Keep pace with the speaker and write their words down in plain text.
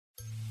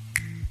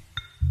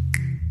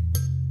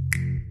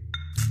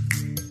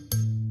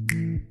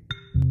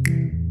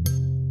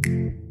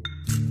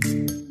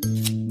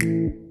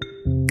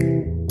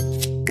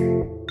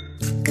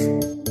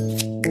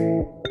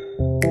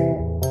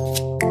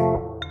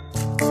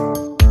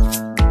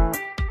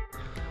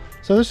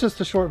So this is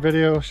just a short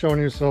video showing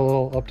you a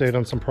little update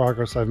on some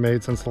progress I've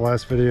made since the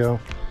last video.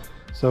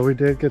 So we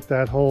did get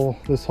this whole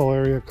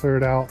area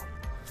cleared out.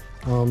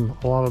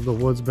 A lot of the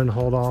wood's been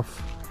hauled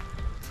off.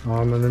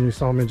 And then you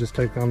saw me just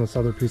take down this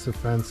other piece of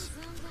fence.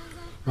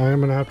 I am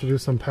gonna have to do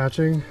some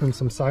patching and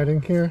some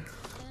siding here.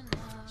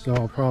 So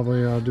I'll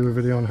probably do a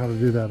video on how to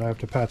do that. I have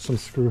to patch some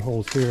screw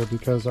holes here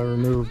because I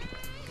removed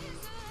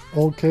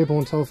old cable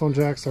and telephone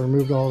jacks. I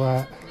removed all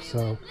that.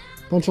 So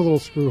a bunch of little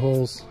screw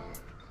holes.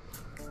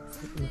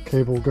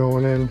 Cable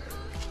going in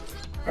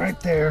right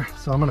there.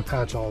 So I'm gonna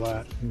patch all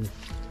that and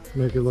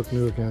make it look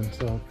new again.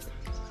 So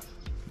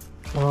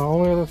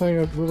only other thing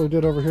I really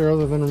did over here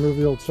other than remove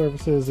the old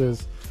surfaces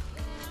is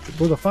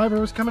where the fiber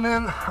was coming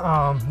in.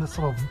 This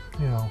little,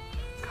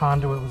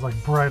 conduit was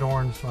like bright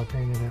orange, so I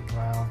painted it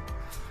brown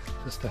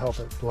just to help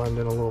it blend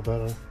in a little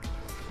better.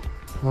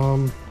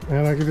 And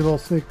I'll give you a little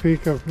sneak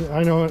peek of,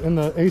 I know in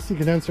the AC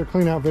condenser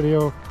clean out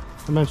video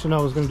I mentioned I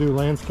was going to do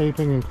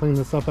landscaping and clean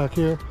this up back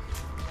here.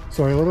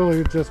 So I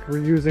literally just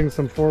reusing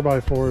some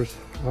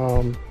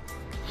 4x4s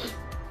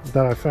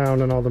that I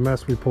found and all the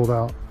mess we pulled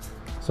out.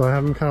 So I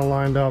have them kind of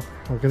lined up.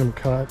 I'll get them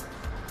cut.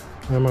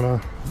 I'm going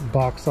to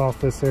box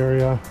off this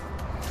area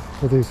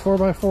with these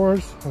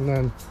 4x4s and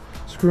then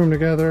screw them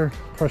together,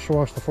 pressure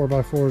wash the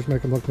 4x4s,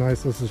 make them look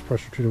nice. This is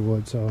pressure treated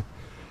wood, so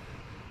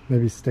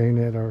maybe stain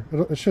it, or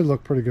it should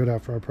look pretty good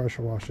after I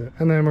pressure wash it.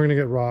 And then we're gonna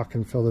get rock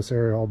and fill this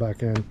area all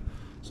back in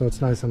so it's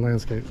nice and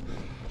landscaped.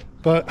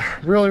 But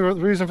really the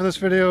reason for this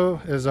video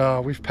is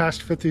we've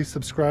passed 50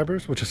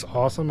 subscribers, which is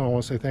awesome. I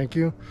want to say thank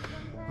you.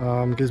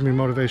 Gives me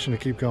motivation to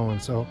keep going.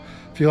 So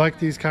if you like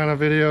these kind of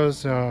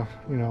videos,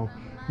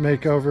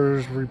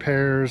 makeovers,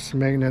 repairs,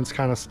 maintenance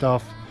kind of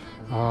stuff,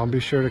 be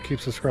sure to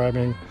keep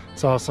subscribing.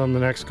 It's awesome. The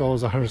next goal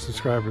is 100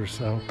 subscribers.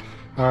 So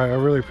all right, I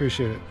really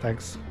appreciate it.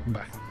 Thanks.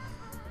 Bye.